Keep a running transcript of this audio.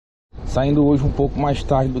Saindo hoje um pouco mais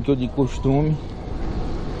tarde do que o de costume.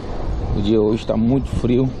 O dia hoje está muito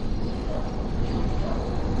frio.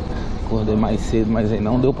 Acordei mais cedo, mas aí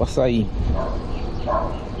não deu para sair.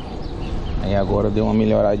 Aí agora deu uma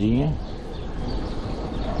melhoradinha.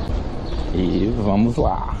 E vamos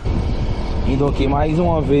lá. Indo aqui mais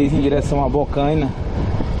uma vez em direção à Bocaina,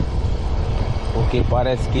 porque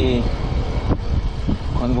parece que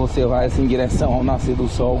quando você vai assim em direção ao nascer do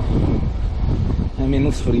sol é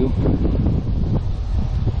menos frio.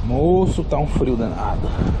 Moço, tá um frio danado.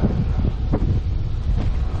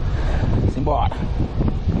 Simbora.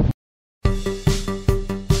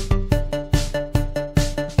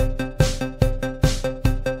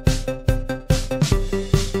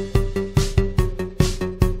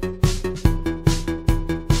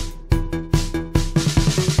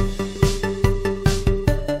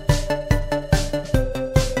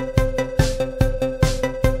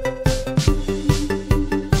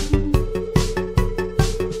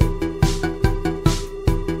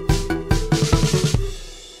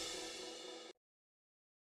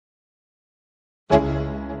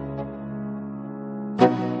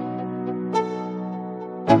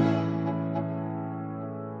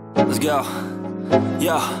 Let's go.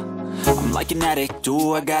 Yo, I'm like an addict,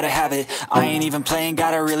 do I gotta have it. I ain't even playing,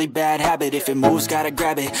 got a really bad habit. If it moves, gotta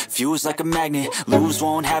grab it, fuse like a magnet. Lose,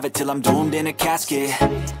 won't have it till I'm doomed in a casket.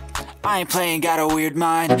 I ain't playing, got a weird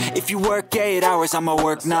mind. If you work 8 hours, I'ma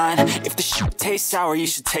work 9. If the shit tastes sour, you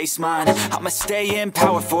should taste mine. I'ma stay in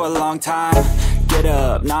power for a long time. Get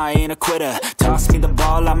up, nah, I ain't a quitter. Toss me the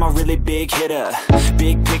ball, I'm a really big hitter.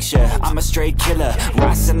 Big picture, I'm a straight killer.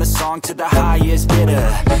 Rising the song to the highest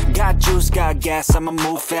bidder. Got juice, got gas, I'ma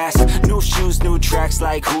move fast. New shoes, new tracks,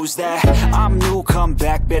 like who's that? I'm new, come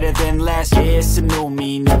back, better than last. Yeah, it's a new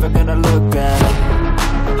me, never gonna look back.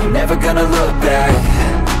 I'm never gonna look back.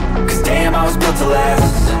 Cause damn, I was built to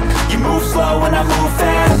last. You move slow and I move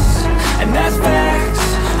fast, and that's facts.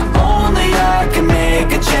 Only I can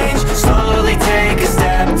make a change. Slowly take a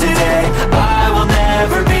step today. I will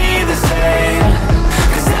never be the same.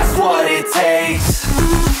 Cause that's what it takes.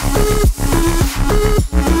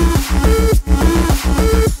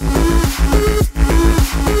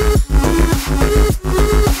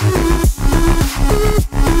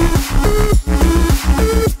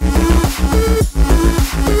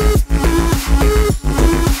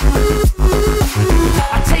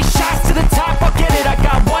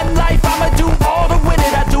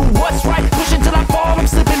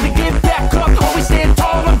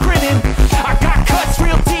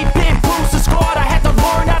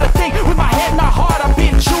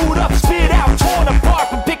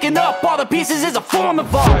 Pieces is a form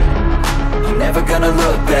of art. I'm never gonna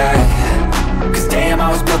look back. Cause damn, I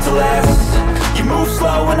was built to last. You move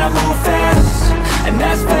slow and I move fast, and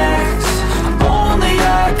that's facts. Only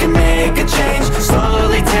I can make a change.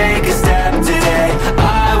 Slowly take a step today.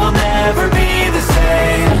 I will never be the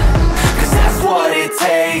same. Cause that's what it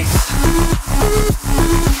takes.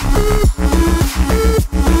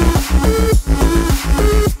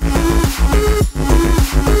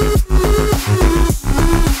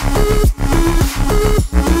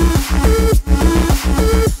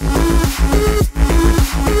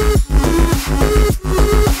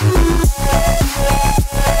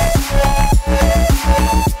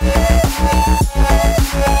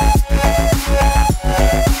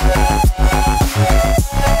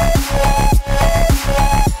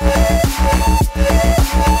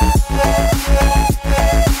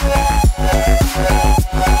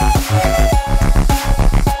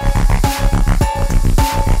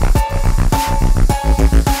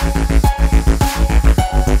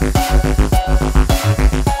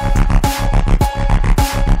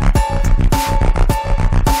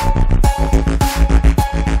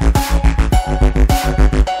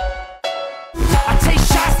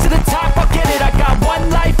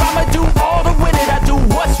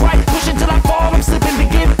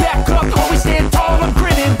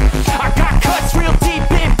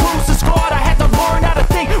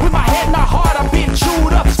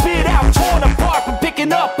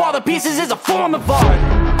 Pieces is a form of art.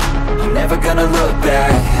 I'm never gonna look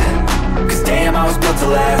back. Cause damn, I was built to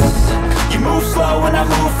last. You move slow and I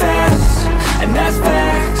move fast, and that's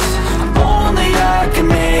facts. Only I can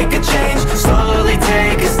make a change. Slowly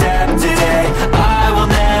take a step today. I will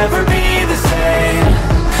never be the same.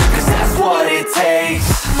 Cause that's what it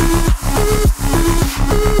takes.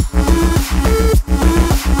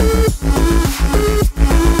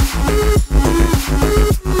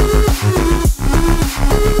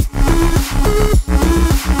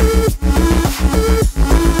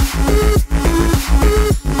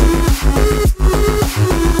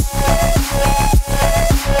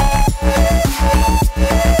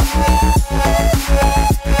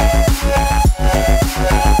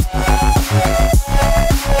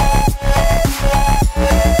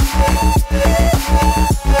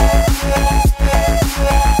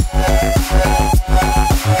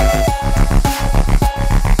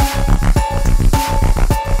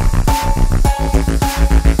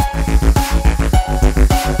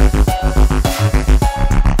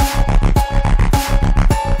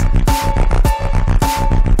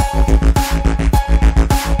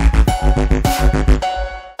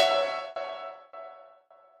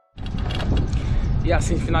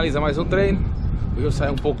 assim finaliza mais um treino. Hoje eu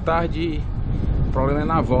saí um pouco tarde e o problema é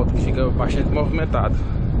na volta, que fica bastante movimentado.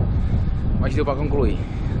 Mas deu pra concluir.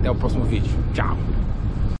 Até o próximo vídeo. Tchau!